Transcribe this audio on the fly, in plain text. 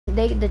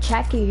the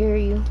chat can hear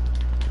you.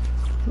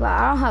 But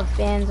I don't have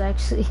fans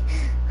actually.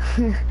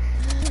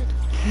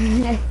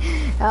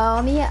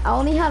 I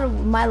only had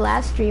my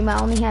last stream. I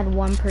only had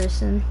one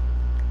person.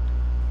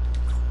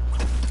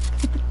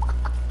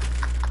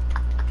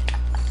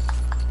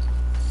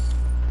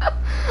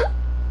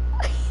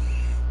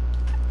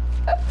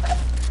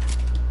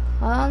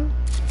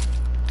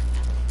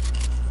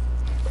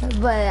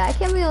 But I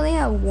can't really only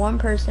have one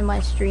person in my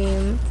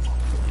stream.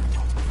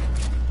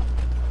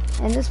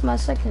 And this is my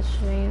second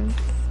stream.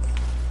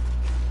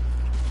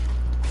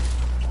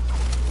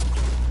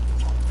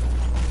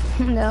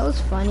 That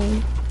was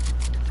funny.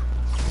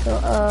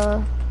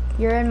 So,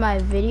 you're in my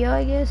video,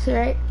 I guess,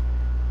 right?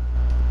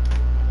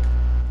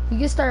 You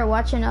can start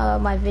watching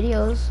my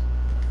videos.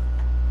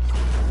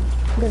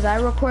 Because I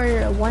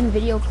recorded one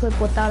video clip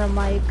without a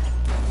mic.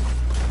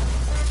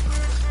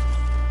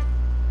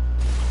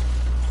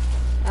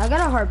 I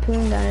got a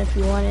harpoon gun if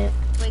you want it.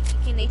 Wait,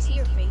 can they see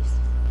your face?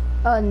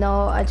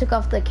 No, I took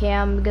off the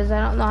cam because I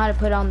don't know how to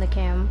put on the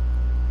cam.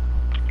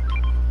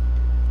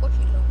 What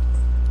you do?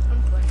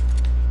 I'm playing.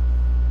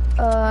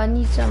 I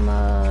need some,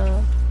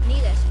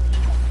 Need that.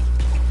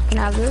 Can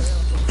I have this?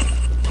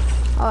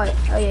 Oh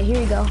yeah, here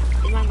you go.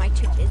 Is my mic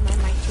too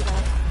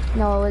loud?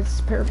 No,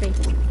 it's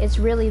perfect. It's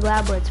really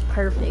loud, but it's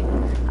perfect.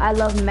 I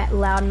love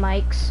loud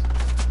mics.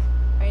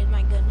 Alright, is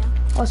mine good now?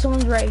 Oh,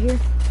 someone's right here.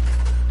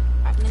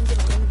 Alright, let me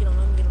get him.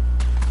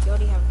 You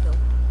already have a kill. Let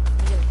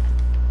me get him.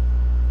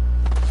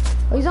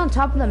 Oh, he's on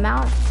top of the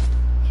mountain.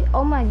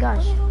 Oh my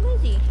gosh. Where the hell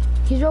is he?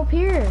 He's up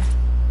here.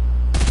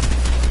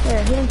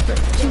 There, hit him for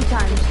 2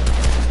 times.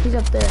 He's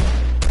up there.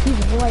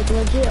 He's like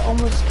legit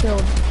almost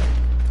killed.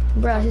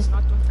 Bro,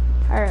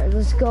 alright,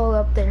 let's go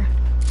up there.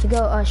 To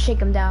go shake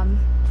him down.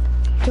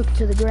 Took it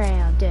to the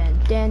ground. Dun,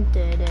 dun,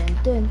 dun, dun,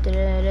 dun, dun,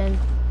 dun, dun.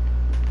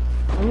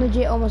 I'm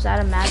legit almost out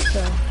of mats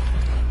though.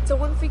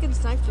 Someone freaking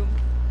sniped him.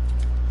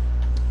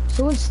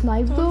 Someone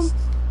sniped him?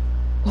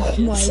 Oh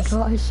my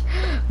gosh.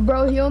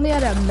 Bro, he only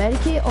had a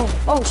medikit?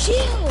 Oh,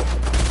 Chill!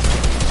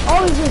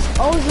 Oh,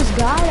 is this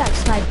guy that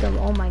sniped him?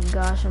 Oh my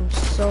gosh, I'm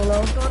so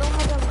low. No, I don't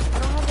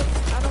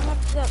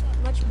have that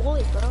much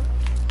bullets, bro.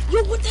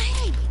 Yo, what the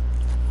heck?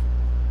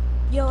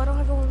 Yo, I don't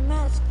have one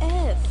mats.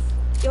 F.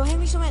 Yo, hand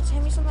me some mats.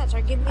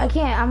 Or give me. I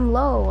can't, I'm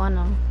low on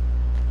them.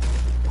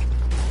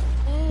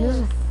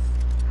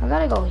 I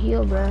gotta go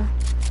heal, bro.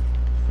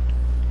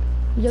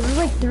 Yo, there's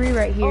like 3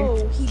 right here.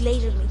 Oh, he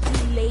lasered me.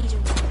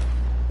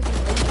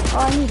 Oh,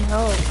 I need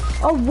help.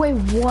 Oh, wait,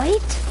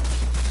 what?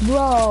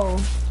 Bro,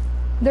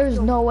 there's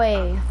no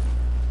way.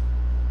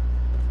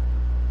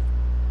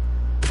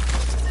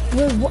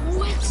 Wait,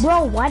 what?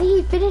 Bro, why did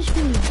he finish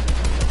me?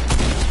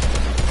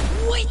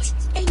 What?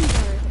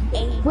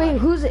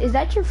 Wait, is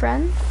that your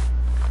friend?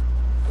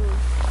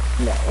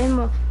 Who? The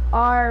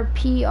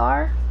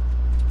MRPR?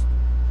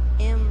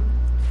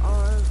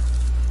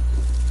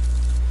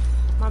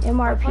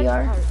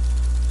 MRPR?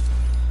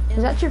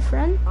 Is that your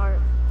friend?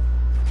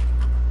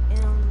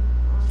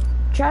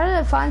 Try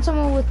to find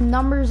someone with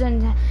numbers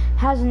and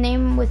has a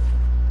name with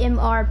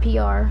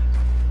MRPR.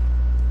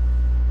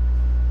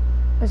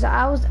 Cause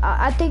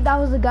I think that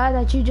was the guy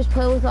that you just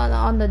played with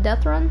on the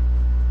death run.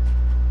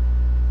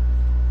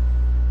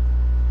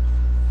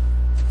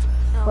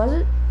 No, was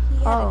it?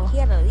 He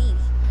had to leave.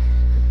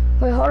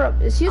 Wait, hold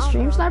up. Is he a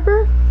stream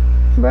sniper?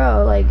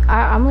 Bro, like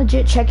I'm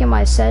legit checking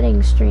my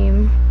settings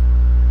stream.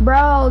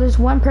 Bro, there's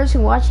one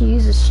person watching you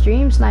use a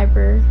stream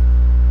sniper.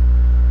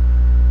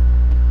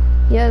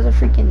 Yeah, there's a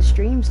freaking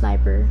stream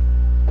sniper.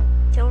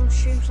 Tell him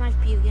stream snipe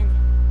you again.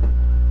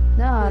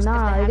 Nah,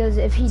 because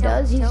if he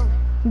does,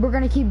 we're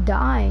gonna keep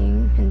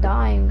dying and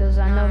dying because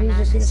I know he's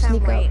just gonna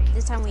sneak up.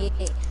 This time we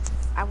ate.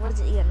 I wanted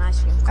to eat an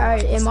ice cream.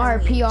 Alright,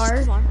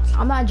 MRPR.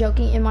 I'm not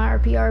joking,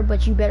 MRPR,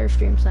 but you better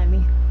stream snipe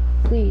me.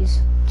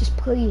 Please. Just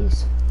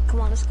please.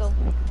 Come on, let's go.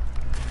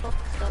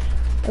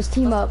 Let's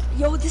team up.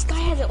 Yo, this guy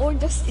has an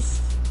orange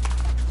justice.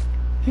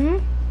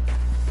 Oh,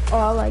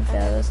 I like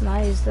that. That's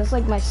nice. That's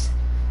like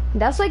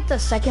that's like the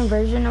second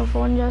version of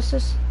Orange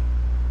Justice.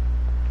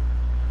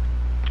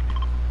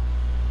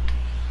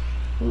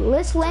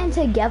 Let's land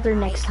together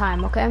next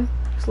time, okay?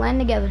 Let's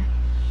land together.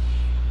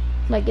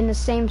 Like in the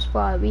same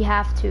spot. We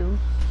have to.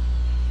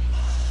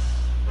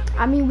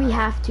 I mean, we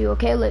have to,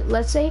 okay?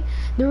 Let's say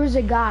there was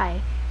a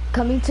guy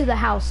coming to the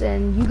house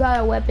and you got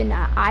a weapon.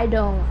 I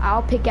don't.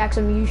 I'll pickaxe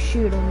him, you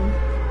shoot him.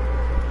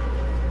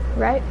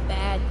 Right?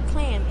 Bad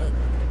plan, but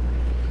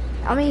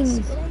I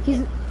mean,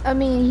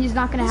 he's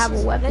not gonna have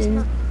a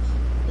weapon.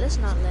 Let's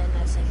not land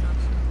at the same house.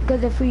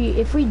 Because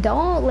if we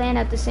don't land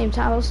at the same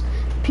house,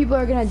 people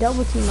are gonna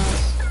double team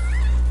us.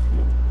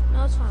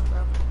 No, it's fine,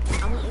 bro.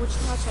 Which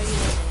house are you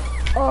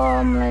landing at? Oh,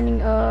 I'm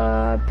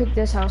landing. Pick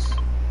this house.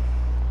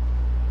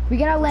 We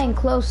gotta land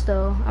close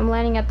though. I'm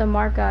landing at the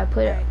mark I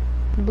put it.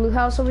 The blue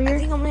house over here. I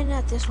think I'm landing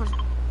at this one.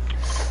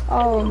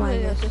 Oh my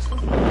goodness.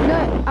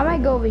 No, I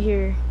might go over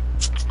here.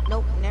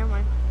 Nope, never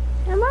mind.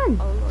 Never mind.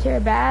 Oh, it's a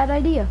bad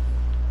idea.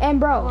 And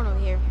bro, over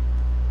here.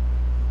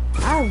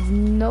 I have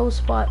no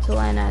spot to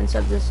land at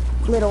except this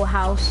little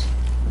house.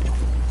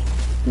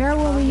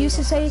 Remember when we used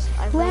to say,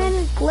 land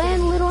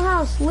little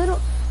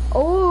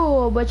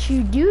but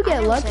you do get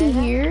never lucky said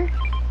that. here.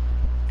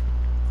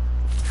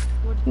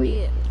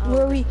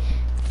 Where we?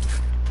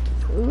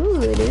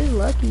 Ooh, it is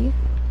lucky.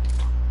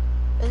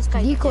 This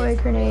guy Decoy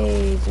did.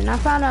 grenades, and I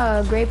found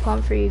a great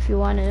pump for you if you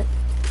want it.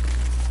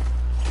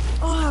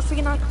 Oh, I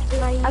freaking I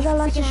got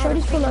lots of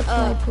shorties pull up to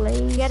my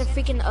place. He had a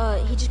freaking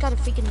he just got a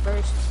freaking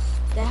burst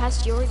that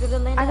has your good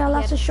land. I got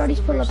lots of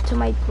shorties pull up to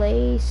my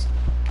place.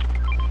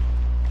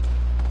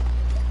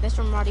 That's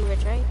from Roddy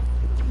Rich, right?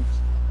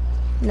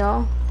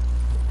 No.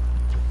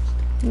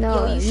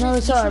 No, Yo, no,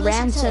 it's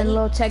Ranson, to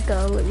Lil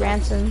Tecca with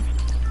Ranson.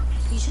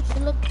 You should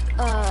look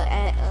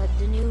at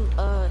the new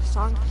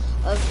song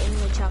of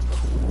Emily Chapel.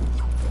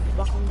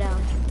 Walking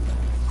down.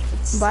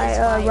 By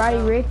Roddy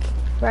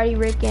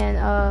Rick and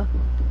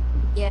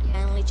yeah,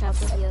 Emily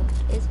Chapel. Yeah,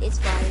 it's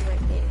fire right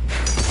there.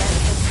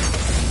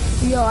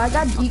 Yo, I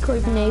got decoy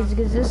grenades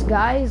because this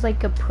guy is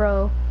like a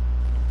pro.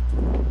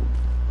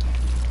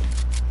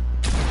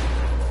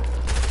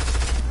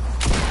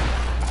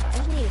 I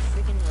just need a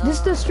freaking. This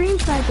is the stream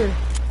sniper.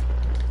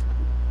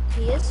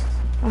 He is.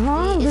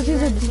 This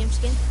is the same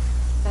skin.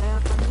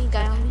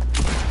 Guy on me.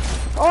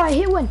 Oh, I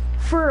hit one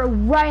for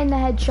right in the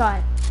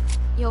headshot.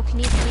 Yo, can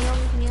you help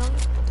me? Can you help me?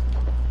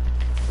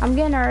 I'm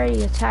getting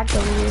already attacked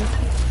over here.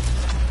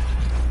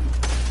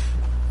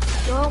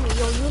 Yo, help me.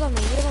 Yo, you let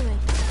me.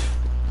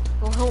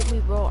 Yo, help me,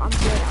 bro. I'm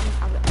dead.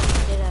 I'm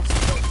dead ass.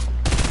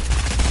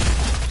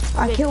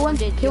 I killed one.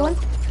 Kill one.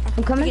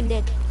 I'm coming.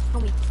 Dead.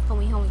 Help me.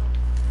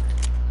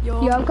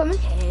 Yo, I'm coming.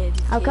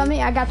 I'm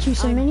coming. I got you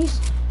some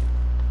minis.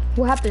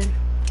 What happened?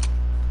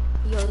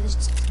 Yo,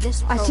 this.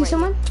 I see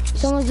someone.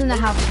 Someone's in the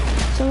house.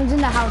 Someone's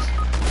in the house.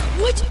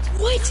 What?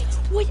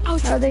 I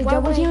was Are they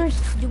double teamers?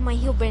 Do my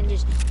heal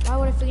bandages. Why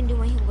would I freaking do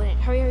my heal bandage?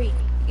 Hurry.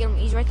 Get him.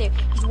 He's right there.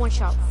 He's one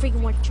shot.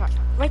 Freaking one shot.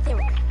 Right there.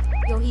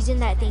 Yo, he's in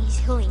that thing. He's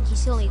healing.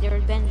 There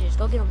are bandages.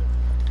 Go get him.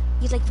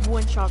 He's like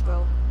one shot,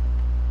 bro.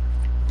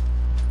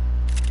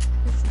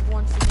 Just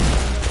one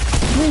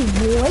freaking Wait,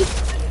 what?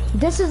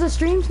 This is a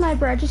stream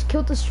sniper. I just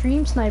killed the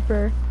stream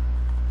sniper.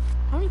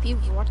 How many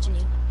people are watching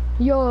you?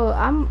 Yo,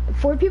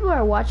 4 people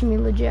are watching me.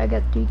 Legit, I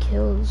got 3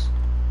 kills.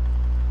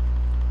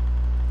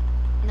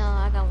 No,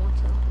 I got 1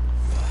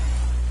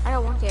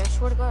 kill. I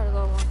swear to God, I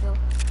got 1 kill.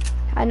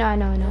 I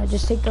know.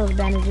 Just take those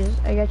bandages.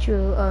 I got you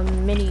 2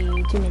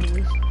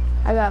 minis.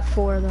 I got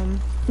 4 of them.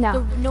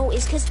 No,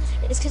 it's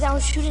cause I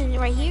was shooting it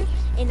right here,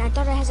 and I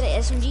thought I had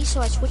an SMG,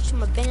 so I switched to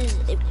my bandages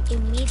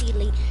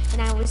immediately,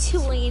 and I was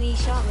healing, and he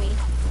shot me.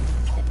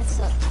 That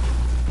sucked.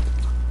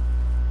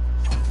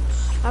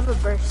 I have a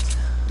burst.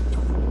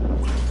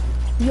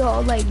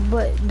 Yo,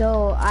 but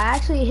though, I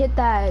actually hit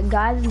that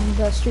guy,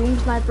 the stream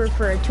sniper,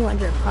 for a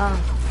 200 pump.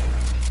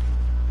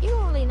 You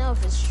don't really know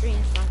if it's stream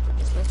sniper,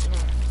 just let you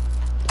know.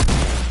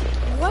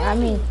 What? I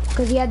mean,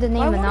 because he had the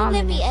name anonymous. Why won't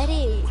he let me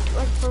edit?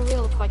 Like, for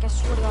real, I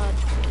swear to God.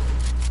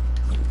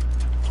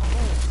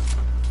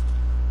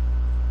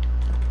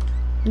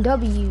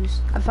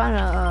 W's. I found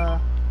a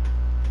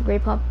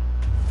great pump.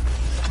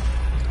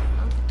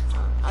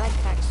 I like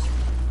packs.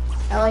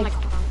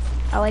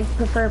 I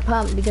prefer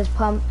pump because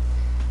pump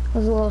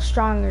was a little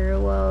stronger.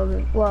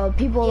 Well,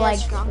 people like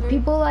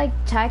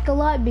tack a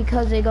lot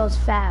because it goes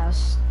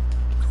fast.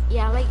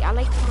 Yeah, I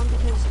like pump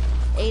because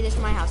hey, this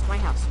is my house.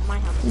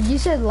 You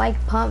said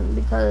like pump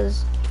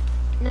because.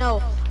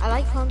 No, I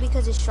like pump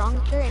because it's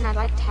stronger, and I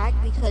like tack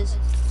because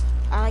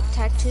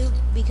too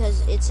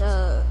because it's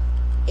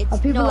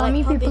people on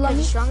me. People on me.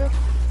 It's stronger.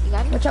 You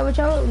got it. Watch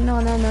out!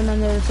 No!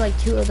 There's like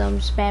 2 of them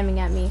spamming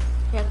at me.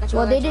 Yeah,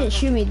 well, they didn't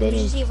shoot me. They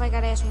didn't. Let me see if I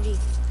got an SMG.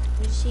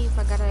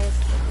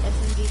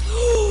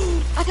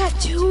 I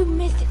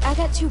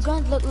got 2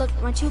 guns.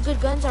 Look, my 2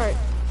 good guns are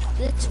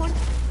this one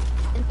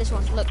and this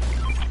one. Look.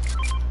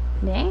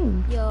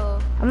 Dang. Yo.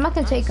 I'm not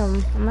gonna take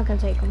them.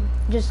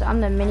 Just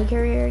I'm the mini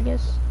carrier, I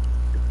guess.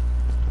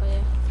 Oh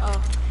yeah.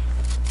 Oh.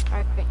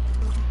 Alright.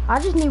 I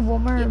just need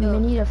 1 more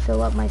mini to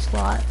fill up my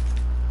slot.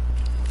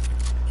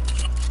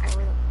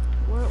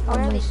 Where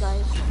are these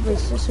guys? My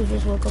sister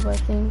just woke up, I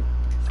think.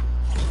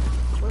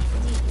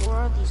 Where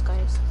are these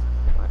guys?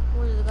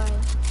 Where's the guy?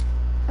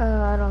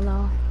 I don't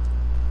know.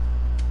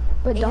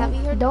 But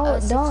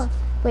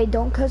hey,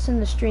 don't cuss in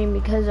the stream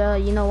because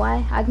you know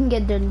why? I can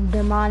get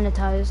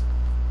demonetized.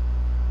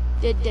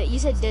 You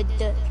said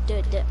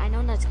I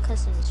know not to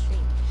cuss in the stream.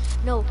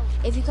 No,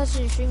 if you cuss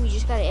in the stream, you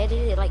just gotta edit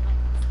it like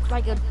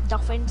a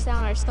dolphin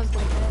sound or something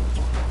like that.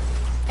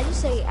 I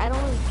just say I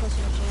don't really cuss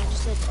in the stream. I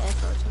just said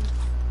F or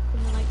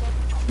something like that.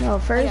 No,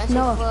 first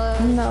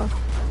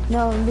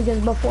no, because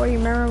before you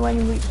remember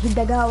when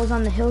the guy was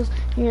on the hills,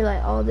 and you're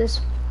like, oh,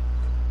 this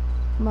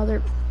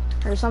mother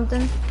or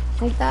something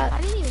like that.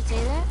 I didn't even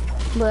say that.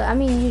 But I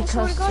mean, you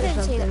cussed or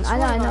something.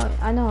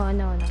 I know.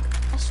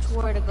 I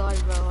swear to God,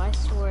 bro. I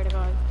swear to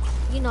God.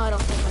 You know I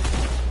don't think like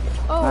that.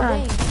 Oh,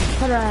 dang.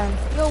 Hold on.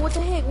 Yo, what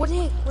the heck?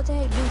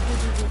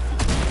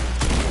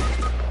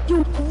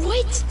 Dude,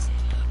 what?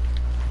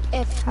 I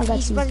got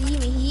He's you. about to hit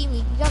me. He hit me.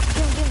 You got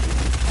give him.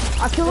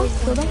 I'll kill him.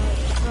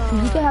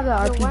 You can have the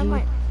RPG. Why am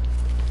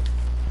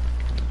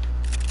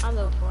I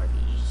love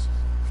RPGs.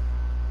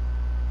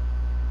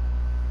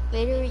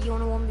 Later, you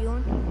wanna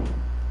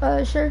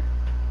 1v1? Sure.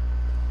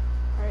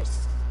 Alright.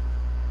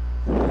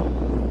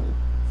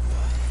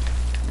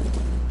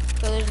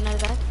 So there's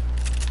another guy?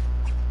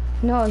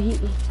 No, he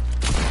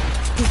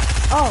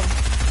oh,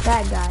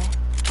 that guy.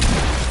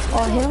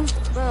 Oh, him?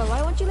 Bro,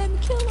 why won't you let me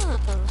kill him?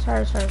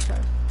 Sorry. I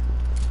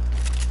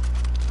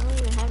don't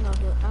even have no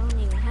kills.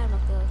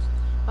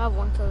 I have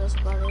 1 kill, that's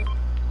about it.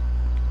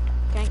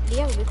 Do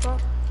you have a big pop?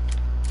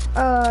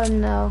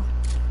 No.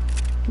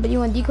 But you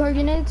want decoy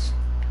grenades?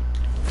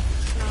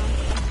 No,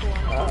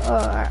 I'm cool.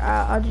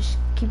 I'll just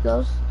keep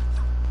those.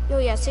 Yo,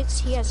 he has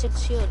 6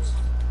 shields.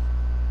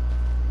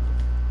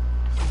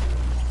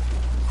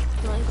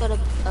 You want to go to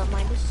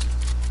minus?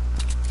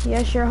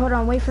 Yeah, sure. Hold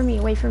on. Wait for me.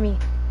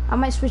 I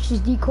might switch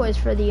these decoys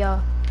for the,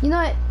 you know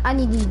what? I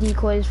need these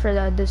decoys for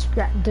the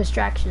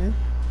distraction.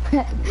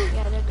 Yeah,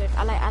 they're good.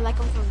 I like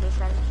them from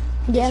distraction.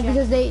 Yeah,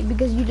 because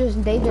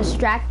they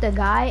distract the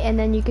guy, and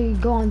then you can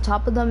go on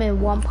top of them and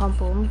one pump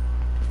them.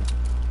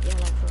 Yeah,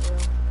 like for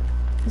real.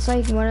 It's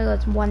like one of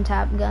those one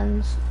tap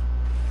guns.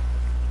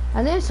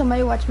 I think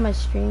somebody watched my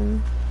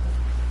stream.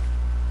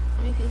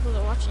 How many people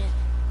are watching it?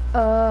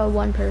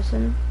 1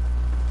 person.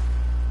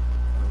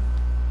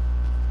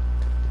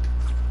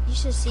 You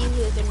should see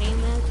who their name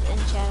is and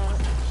shout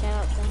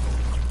out them.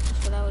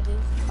 That's what I would do.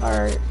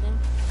 Alright.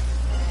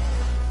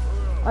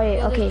 Oh yeah,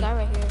 Yo, okay. there's a guy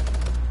right here.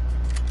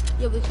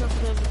 Yo, be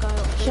careful, there's a guy.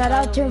 Shout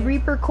out to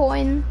Reaper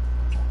Coin.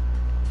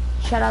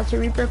 Shout out to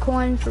Reaper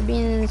Coin for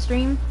being in the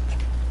stream.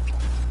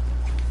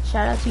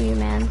 Shout out to you,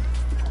 man.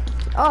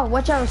 Oh,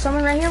 watch out!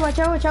 Someone right here! Watch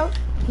out!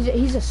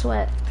 He's a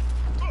sweat.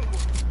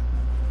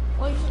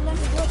 Oh, you just let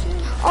me go too?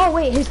 Oh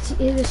wait,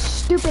 his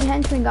stupid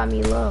henchman got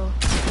me low.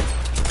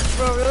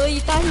 Bro, really?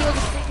 You thought he was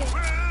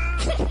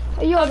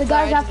freaking? Yo, the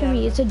guy's after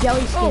me. It's a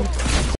jelly skin.